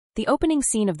The opening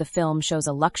scene of the film shows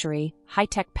a luxury,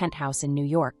 high-tech penthouse in New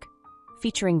York,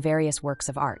 featuring various works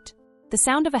of art. The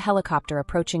sound of a helicopter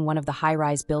approaching one of the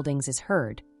high-rise buildings is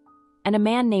heard, and a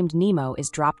man named Nemo is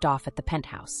dropped off at the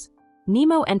penthouse.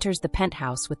 Nemo enters the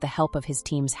penthouse with the help of his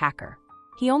team's hacker.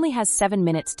 He only has 7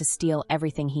 minutes to steal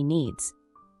everything he needs,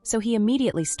 so he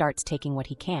immediately starts taking what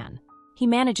he can. He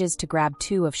manages to grab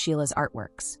 2 of Sheila's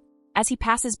artworks. As he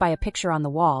passes by a picture on the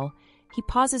wall, he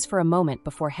pauses for a moment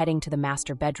before heading to the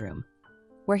master bedroom,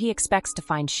 where he expects to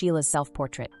find Sheila's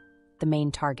self-portrait, the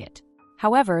main target.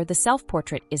 However, the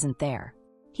self-portrait isn't there.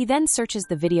 He then searches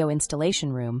the video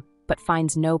installation room, but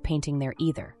finds no painting there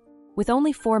either. With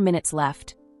only 4 minutes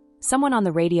left, someone on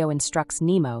the radio instructs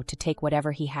Nemo to take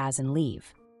whatever he has and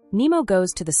leave. Nemo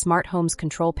goes to the smart home's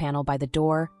control panel by the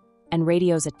door and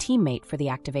radios a teammate for the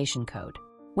activation code.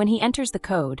 When he enters the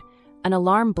code, an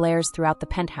alarm blares throughout the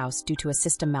penthouse due to a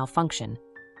system malfunction,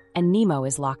 and Nemo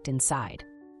is locked inside.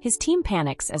 His team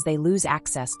panics as they lose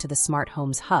access to the smart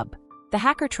home's hub. The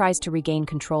hacker tries to regain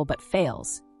control but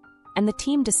fails, and the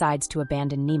team decides to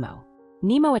abandon Nemo.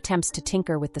 Nemo attempts to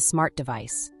tinker with the smart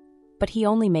device, but he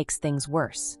only makes things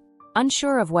worse.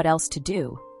 Unsure of what else to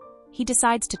do, he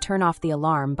decides to turn off the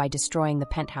alarm by destroying the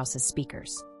penthouse's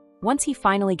speakers. Once he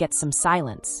finally gets some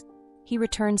silence, he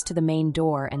returns to the main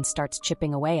door and starts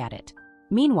chipping away at it.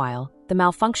 Meanwhile, the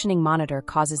malfunctioning monitor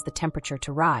causes the temperature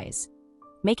to rise,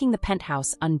 making the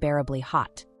penthouse unbearably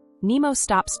hot. Nemo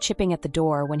stops chipping at the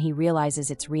door when he realizes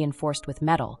it's reinforced with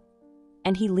metal,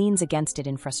 and he leans against it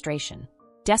in frustration.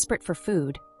 Desperate for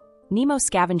food, Nemo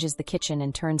scavenges the kitchen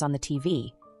and turns on the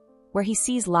TV, where he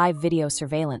sees live video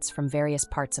surveillance from various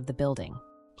parts of the building.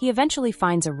 He eventually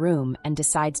finds a room and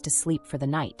decides to sleep for the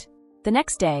night. The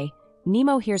next day,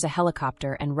 Nemo hears a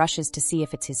helicopter and rushes to see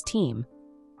if it's his team,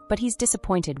 but he's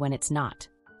disappointed when it's not.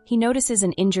 He notices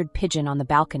an injured pigeon on the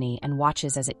balcony and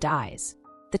watches as it dies.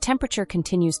 The temperature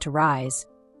continues to rise,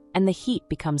 and the heat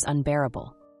becomes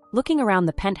unbearable. Looking around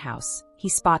the penthouse, he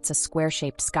spots a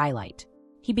square-shaped skylight.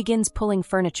 He begins pulling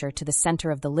furniture to the center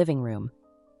of the living room,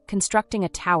 constructing a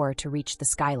tower to reach the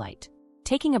skylight.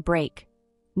 Taking a break,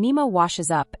 Nemo washes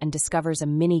up and discovers a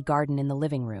mini garden in the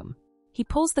living room. He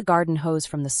pulls the garden hose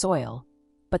from the soil,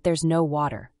 but there's no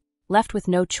water. Left with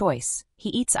no choice, he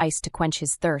eats ice to quench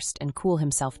his thirst and cool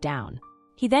himself down.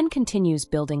 He then continues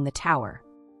building the tower.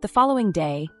 The following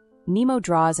day, Nemo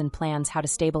draws and plans how to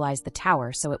stabilize the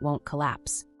tower so it won't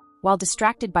collapse. While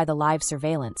distracted by the live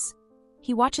surveillance,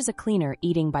 he watches a cleaner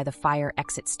eating by the fire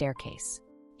exit staircase.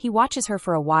 He watches her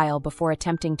for a while before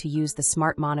attempting to use the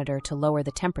smart monitor to lower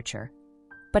the temperature,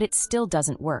 but it still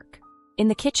doesn't work. In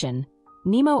the kitchen,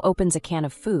 Nemo opens a can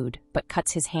of food but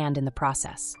cuts his hand in the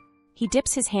process. He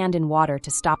dips his hand in water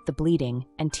to stop the bleeding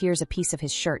and tears a piece of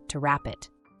his shirt to wrap it.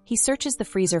 He searches the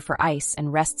freezer for ice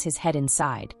and rests his head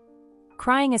inside,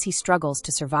 crying as he struggles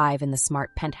to survive in the smart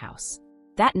penthouse.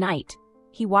 That night,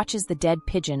 he watches the dead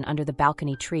pigeon under the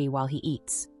balcony tree while he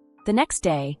eats. The next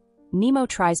day, Nemo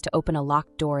tries to open a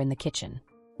locked door in the kitchen.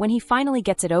 When he finally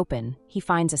gets it open, he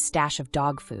finds a stash of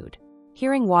dog food.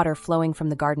 Hearing water flowing from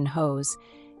the garden hose,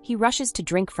 he rushes to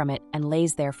drink from it and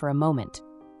lays there for a moment,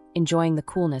 enjoying the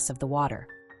coolness of the water.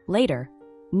 Later,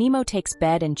 Nemo takes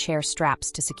bed and chair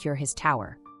straps to secure his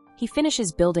tower. He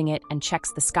finishes building it and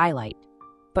checks the skylight,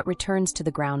 but returns to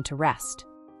the ground to rest.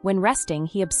 When resting,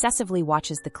 he obsessively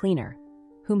watches the cleaner,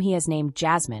 whom he has named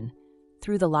Jasmine,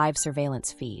 through the live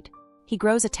surveillance feed. He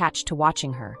grows attached to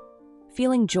watching her,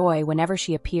 feeling joy whenever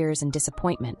she appears and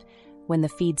disappointment when the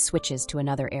feed switches to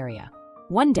another area.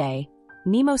 One day,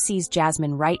 Nemo sees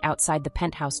Jasmine right outside the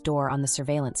penthouse door on the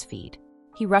surveillance feed.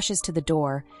 He rushes to the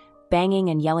door, banging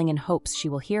and yelling in hopes she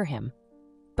will hear him,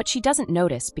 but she doesn't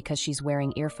notice because she's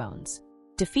wearing earphones.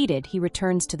 Defeated, he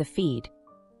returns to the feed,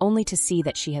 only to see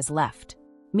that she has left.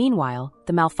 Meanwhile,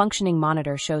 the malfunctioning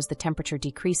monitor shows the temperature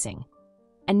decreasing,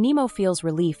 and Nemo feels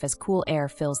relief as cool air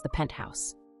fills the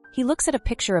penthouse. He looks at a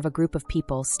picture of a group of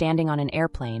people standing on an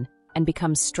airplane and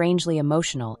becomes strangely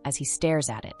emotional as he stares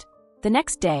at it. The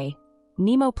next day,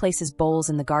 Nemo places bowls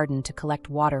in the garden to collect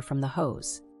water from the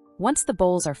hose. Once the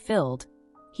bowls are filled,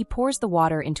 he pours the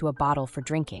water into a bottle for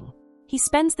drinking. He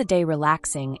spends the day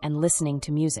relaxing and listening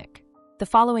to music. The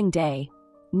following day,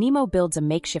 Nemo builds a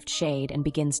makeshift shade and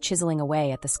begins chiseling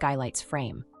away at the skylight's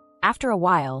frame. After a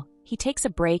while, he takes a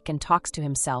break and talks to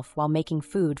himself while making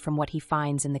food from what he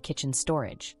finds in the kitchen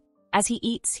storage. As he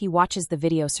eats, he watches the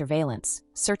video surveillance,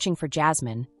 searching for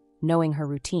Jasmine, knowing her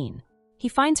routine. He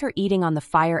finds her eating on the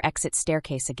fire exit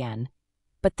staircase again,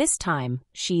 but this time,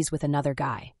 she's with another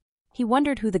guy. He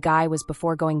wondered who the guy was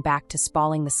before going back to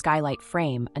spalling the skylight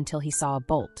frame until he saw a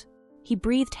bolt. He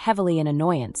breathed heavily in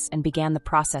annoyance and began the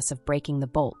process of breaking the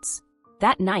bolts.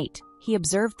 That night, he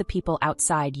observed the people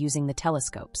outside using the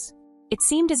telescopes. It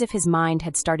seemed as if his mind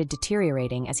had started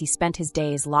deteriorating as he spent his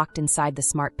days locked inside the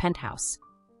smart penthouse,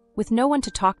 with no one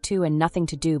to talk to and nothing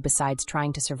to do besides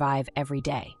trying to survive every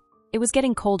day. It was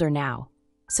getting colder now,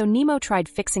 so Nemo tried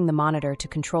fixing the monitor to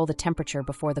control the temperature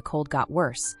before the cold got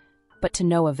worse, but to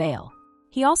no avail.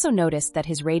 He also noticed that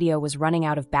his radio was running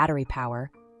out of battery power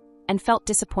and felt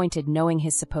disappointed knowing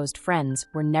his supposed friends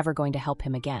were never going to help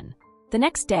him again. The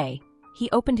next day, he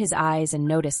opened his eyes and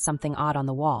noticed something odd on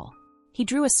the wall. He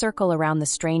drew a circle around the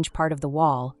strange part of the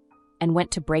wall and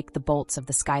went to break the bolts of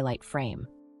the skylight frame.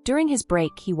 During his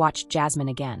break, he watched Jasmine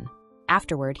again.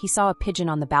 Afterward, he saw a pigeon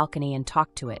on the balcony and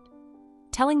talked to it,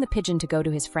 telling the pigeon to go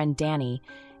to his friend Danny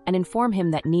and inform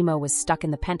him that Nemo was stuck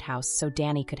in the penthouse so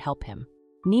Danny could help him.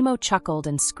 Nemo chuckled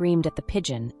and screamed at the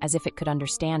pigeon as if it could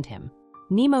understand him.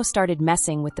 Nemo started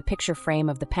messing with the picture frame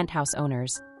of the penthouse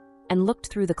owners and looked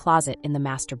through the closet in the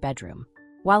master bedroom.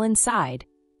 While inside,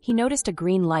 he noticed a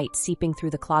green light seeping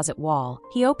through the closet wall.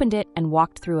 He opened it and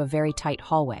walked through a very tight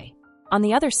hallway. On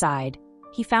the other side,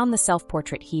 he found the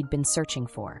self-portrait he'd been searching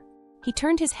for. He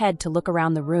turned his head to look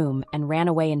around the room and ran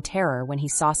away in terror when he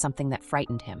saw something that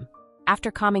frightened him.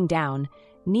 After calming down,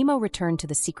 Nemo returned to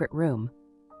the secret room,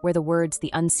 where the words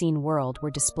 "The Unseen World" were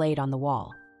displayed on the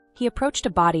wall. He approached a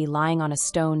body lying on a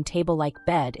stone table-like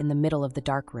bed in the middle of the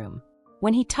dark room.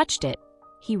 When he touched it,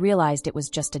 he realized it was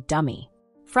just a dummy.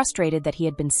 Frustrated that he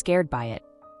had been scared by it,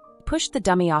 he pushed the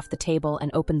dummy off the table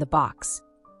and opened the box,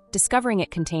 discovering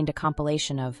it contained a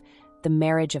compilation of The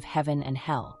Marriage of Heaven and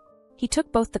Hell. He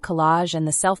took both the collage and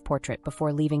the self-portrait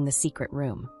before leaving the secret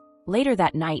room. Later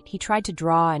that night, he tried to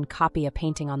draw and copy a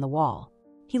painting on the wall.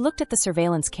 He looked at the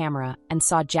surveillance camera and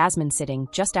saw Jasmine sitting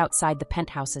just outside the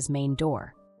penthouse's main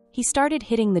door. He started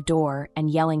hitting the door and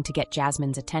yelling to get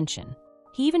Jasmine's attention.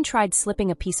 He even tried slipping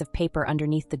a piece of paper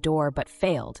underneath the door but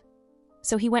failed,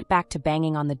 so he went back to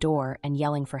banging on the door and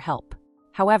yelling for help.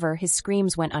 However, his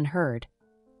screams went unheard,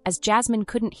 as Jasmine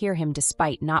couldn't hear him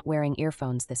despite not wearing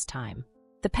earphones this time.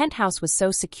 The penthouse was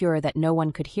so secure that no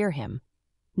one could hear him,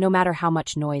 no matter how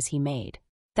much noise he made.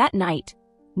 That night,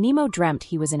 Nemo dreamt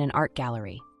he was in an art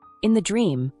gallery. In the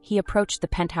dream, he approached the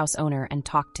penthouse owner and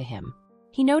talked to him.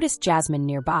 He noticed Jasmine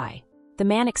nearby. The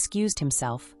man excused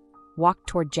himself, walked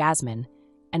toward Jasmine,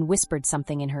 and whispered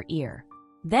something in her ear.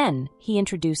 Then, he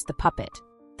introduced the puppet.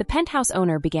 The penthouse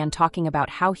owner began talking about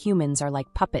how humans are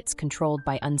like puppets controlled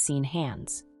by unseen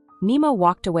hands. Nemo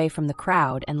walked away from the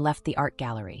crowd and left the art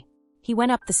gallery. He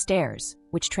went up the stairs,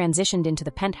 which transitioned into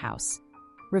the penthouse,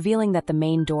 revealing that the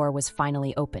main door was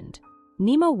finally opened.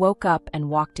 Nemo woke up and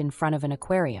walked in front of an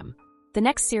aquarium. The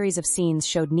next series of scenes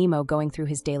showed Nemo going through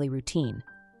his daily routine,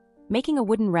 making a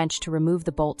wooden wrench to remove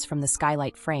the bolts from the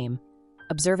skylight frame,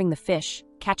 observing the fish,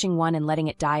 catching one and letting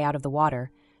it die out of the water,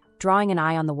 drawing an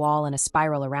eye on the wall and a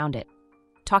spiral around it,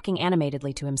 talking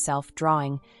animatedly to himself,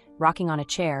 drawing, rocking on a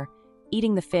chair,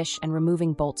 eating the fish and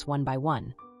removing bolts one by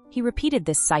one. He repeated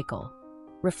this cycle,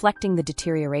 reflecting the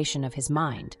deterioration of his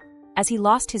mind. As he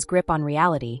lost his grip on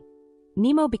reality,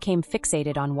 Nemo became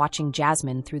fixated on watching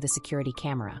Jasmine through the security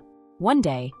camera. One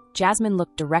day, Jasmine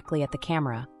looked directly at the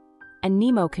camera, and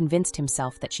Nemo convinced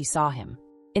himself that she saw him.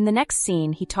 In the next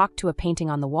scene, he talked to a painting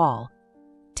on the wall,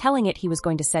 telling it he was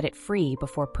going to set it free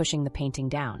before pushing the painting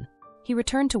down. He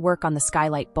returned to work on the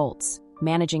skylight bolts,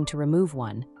 managing to remove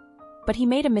one, but he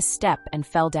made a misstep and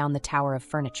fell down the tower of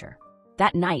furniture.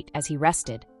 That night, as he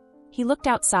rested, he looked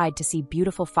outside to see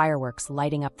beautiful fireworks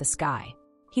lighting up the sky.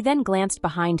 He then glanced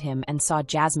behind him and saw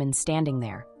Jasmine standing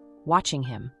there, watching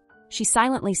him. She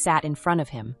silently sat in front of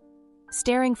him,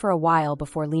 staring for a while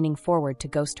before leaning forward to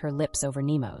ghost her lips over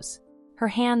Nemo's. Her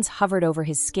hands hovered over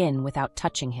his skin without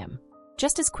touching him.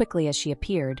 Just as quickly as she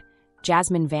appeared,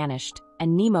 Jasmine vanished,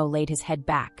 and Nemo laid his head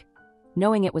back,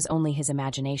 knowing it was only his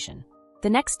imagination. The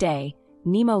next day,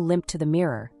 Nemo limped to the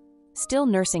mirror, still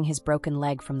nursing his broken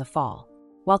leg from the fall.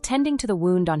 While tending to the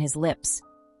wound on his lips,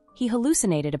 he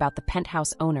hallucinated about the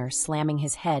penthouse owner slamming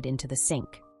his head into the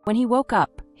sink. When he woke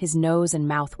up, his nose and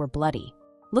mouth were bloody.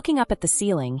 Looking up at the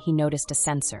ceiling, he noticed a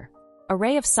sensor. A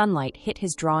ray of sunlight hit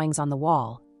his drawings on the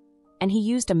wall, and he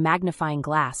used a magnifying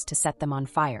glass to set them on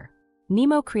fire.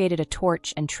 Nemo created a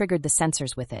torch and triggered the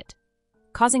sensors with it,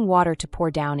 causing water to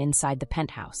pour down inside the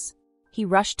penthouse. He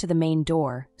rushed to the main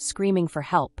door, screaming for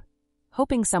help,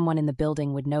 hoping someone in the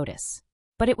building would notice.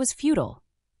 But it was futile,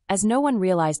 as no one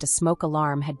realized a smoke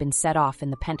alarm had been set off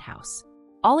in the penthouse.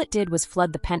 All it did was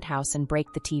flood the penthouse and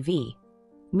break the TV,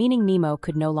 meaning Nemo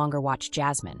could no longer watch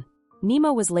Jasmine.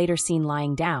 Nemo was later seen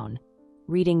lying down,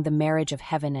 reading The Marriage of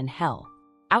Heaven and Hell.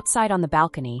 Outside on the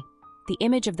balcony, the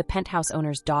image of the penthouse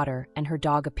owner's daughter and her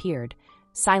dog appeared,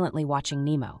 silently watching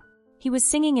Nemo. He was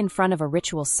singing in front of a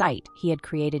ritual site he had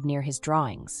created near his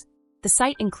drawings. The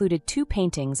site included 2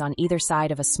 paintings on either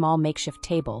side of a small makeshift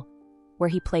table, where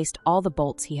he placed all the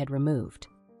bolts he had removed.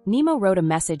 Nemo wrote a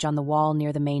message on the wall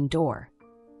near the main door,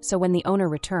 so when the owner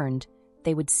returned,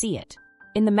 they would see it.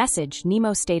 In the message,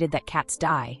 Nemo stated that cats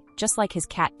die, just like his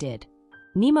cat did.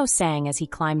 Nemo sang as he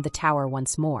climbed the tower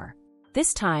once more.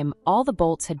 This time, all the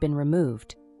bolts had been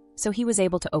removed, so he was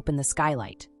able to open the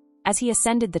skylight. As he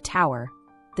ascended the tower,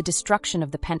 the destruction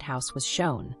of the penthouse was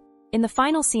shown. In the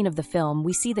final scene of the film,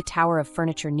 we see the tower of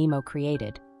furniture Nemo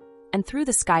created, and through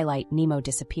the skylight, Nemo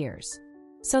disappears.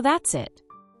 So that's it.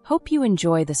 Hope you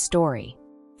enjoy the story.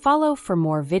 Follow for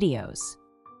more videos.